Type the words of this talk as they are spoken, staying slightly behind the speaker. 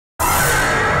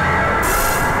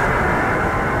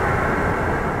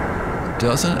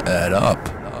doesn't add up.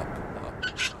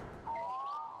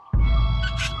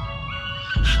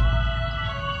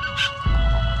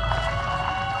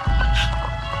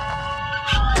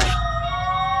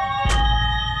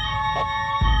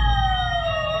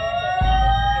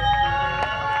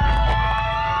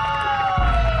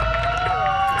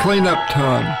 Clean up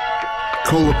time.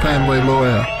 Call the family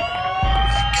lawyer.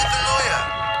 Get the lawyer.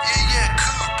 Yeah,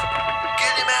 Coop.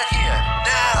 Get him out here,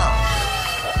 now.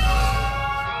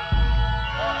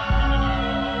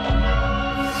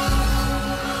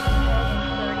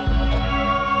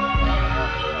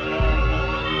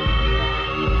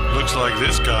 Looks like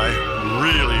this guy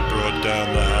really brought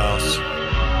down the house.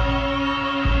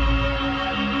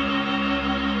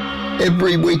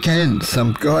 Every weekend,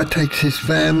 some guy takes his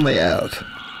family out.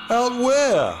 Out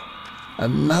where?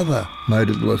 Another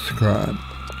motiveless crime.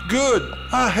 Good.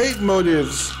 I hate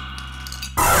motives.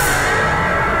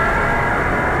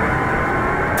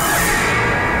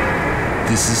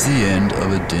 This is the end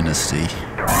of a dynasty.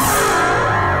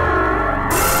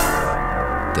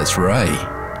 That's Ray.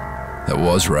 That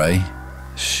was Ray.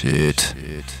 Shit.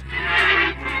 Good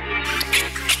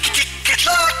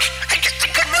luck.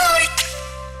 Good night.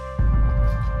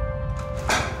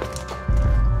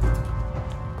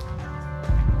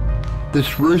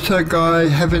 This Russo guy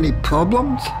have any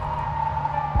problems?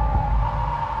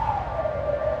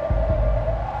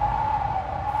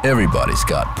 Everybody's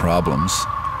got problems,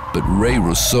 but Ray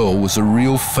Rousseau was a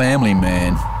real family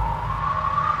man.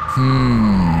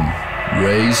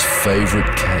 Ray's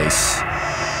favorite case.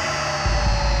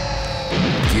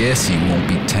 Guess he won't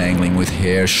be tangling with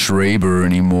Herr Schreiber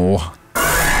anymore.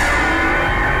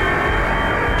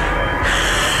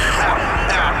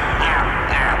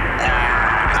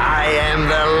 I am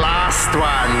the last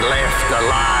one left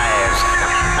alive.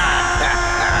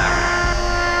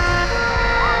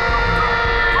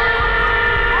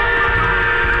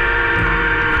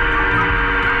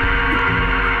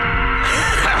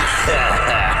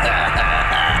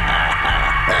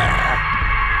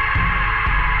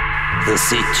 The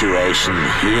situation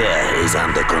here is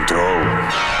under control.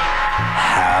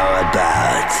 How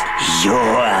about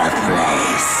your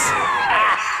place?